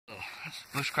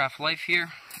Bushcraft Life here,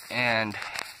 and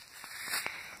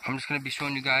I'm just going to be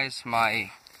showing you guys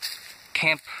my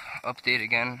camp update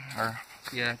again, or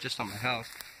yeah, just on my house.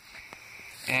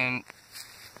 And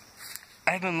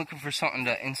I've been looking for something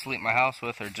to insulate my house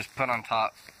with or just put on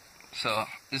top. So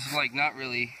this is like not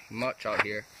really much out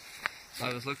here. So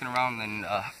I was looking around and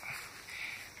I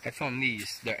found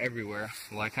these. They're everywhere.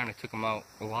 Well, I kind of took them out,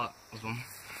 a lot of them,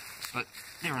 but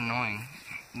they're annoying.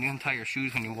 You untie your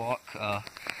shoes when you walk.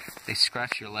 They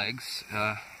scratch your legs.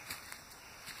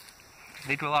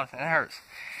 They do a lot of things. It hurts.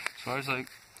 So I was like,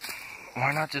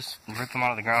 why not just rip them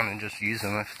out of the ground and just use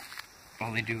them if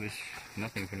all they do is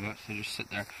nothing pretty much. They just sit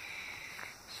there.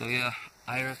 So yeah,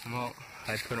 I ripped them out.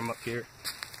 I put them up here.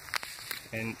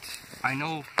 And I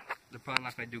know they're probably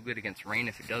not going to do good against rain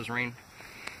if it does rain.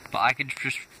 But I could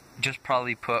just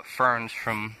probably put ferns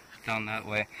from down that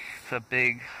way. It's a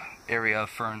big area of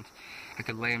ferns. I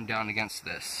could lay them down against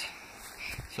this,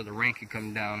 so the rain could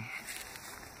come down.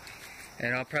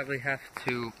 And I'll probably have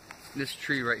to, this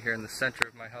tree right here in the center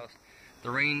of my house,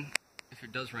 the rain, if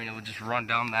it does rain, it will just run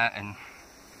down that and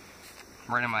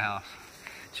right in my house.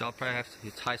 So I'll probably have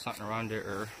to tie something around it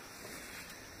or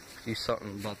do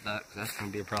something about that, because that's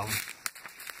going to be a problem.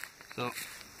 So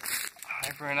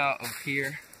I've ran out of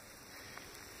here.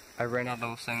 I ran out of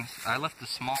those things. I left the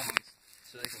small ones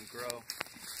so they can grow.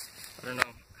 I don't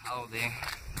know how they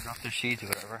drop their seeds or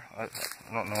whatever. I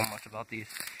don't know much about these.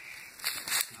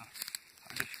 So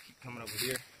I just keep coming over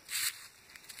here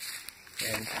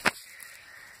and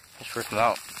just rip them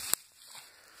out.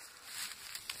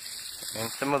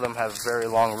 And some of them have very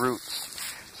long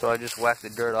roots, so I just whack the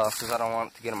dirt off because I don't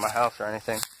want it to get in my house or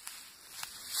anything.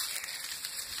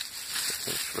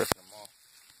 Just ripping them off.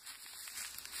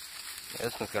 Yeah,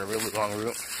 this one's got a really long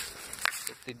root.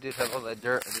 If they did have all that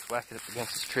dirt, I just whack it up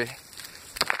against this tree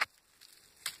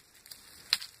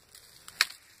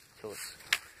until it's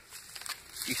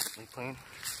decently clean.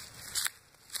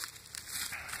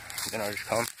 Then I'll just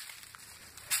come,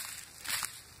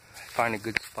 find a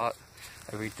good spot.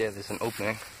 Every day there's an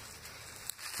opening.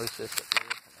 Place this up here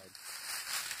and I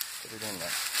put it in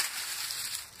there.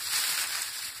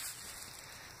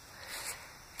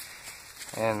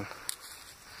 And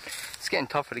it's getting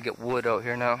tougher to get wood out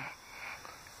here now,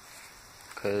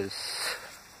 because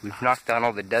we've knocked down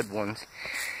all the dead ones.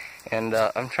 And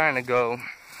I'm trying to go,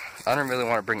 I don't really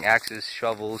want to bring axes,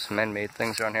 shovels, man-made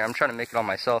things around here. I'm trying to make it all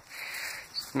myself.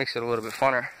 It makes it a little bit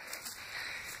funner.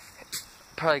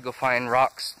 Probably go find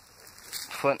rocks,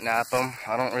 flint knap them.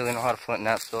 I don't really know how to flint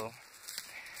knap, so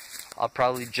I'll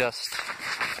probably just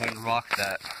find a rock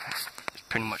that is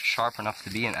pretty much sharp enough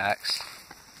to be an axe.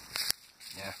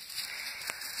 Yeah.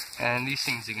 And these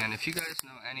things again, if you guys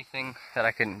know anything that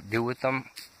I can do with them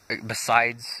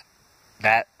besides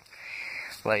that,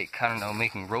 like, I don't know,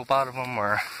 making rope out of them,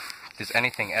 or if there's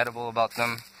anything edible about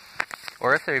them,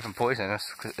 or if they're even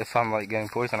poisonous, 'cause if I'm like getting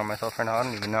poison on myself right now, I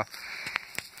don't even know.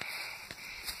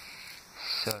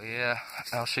 So yeah,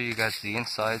 I'll show you guys the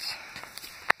insides.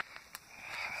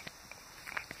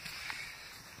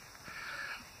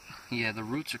 Yeah, the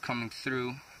roots are coming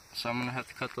through, so I'm gonna have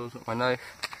to cut those with my knife.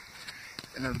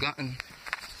 And I've gotten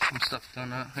some stuff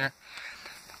done out here.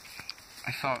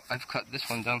 I've cut this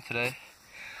one down today.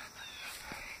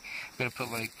 I'm gonna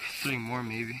put like 3 more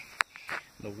maybe.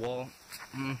 The wall,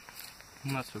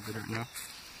 not so good right now.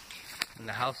 And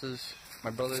the houses, my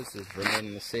brother's is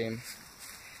remaining the same.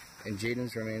 And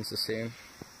Jaden's remains the same.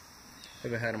 I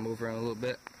haven't had him over in a little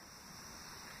bit.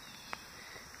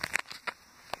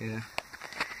 Yeah.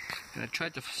 And I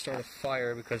tried to start a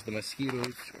fire because the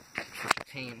mosquitoes are such a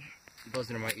pain,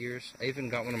 buzzing in my ears. I even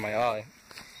got one in my eye.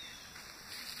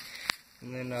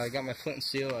 And then I got my flint and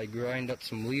steel. I grind up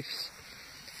some leaves,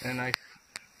 and I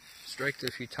striked it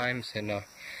a few times, and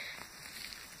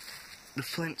the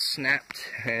flint snapped,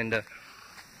 and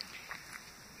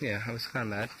yeah, I was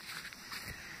kind of mad.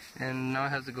 And now I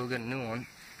have to go get a new one.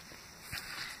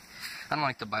 I don't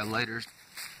like to buy lighters.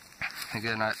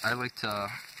 Again, I like to,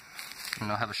 you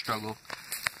know, have a struggle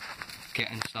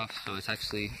getting stuff. So it's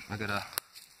actually, I gotta,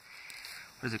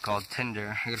 what is it called?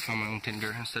 Tinder. I gotta find my own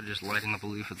tinder instead of just lighting up a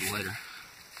leaf with the lighter.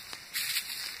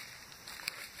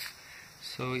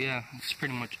 So yeah, that's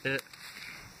pretty much it.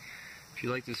 If you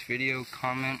like this video,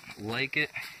 comment, like it.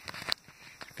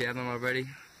 If you haven't already,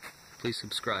 please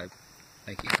subscribe.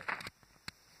 Thank you.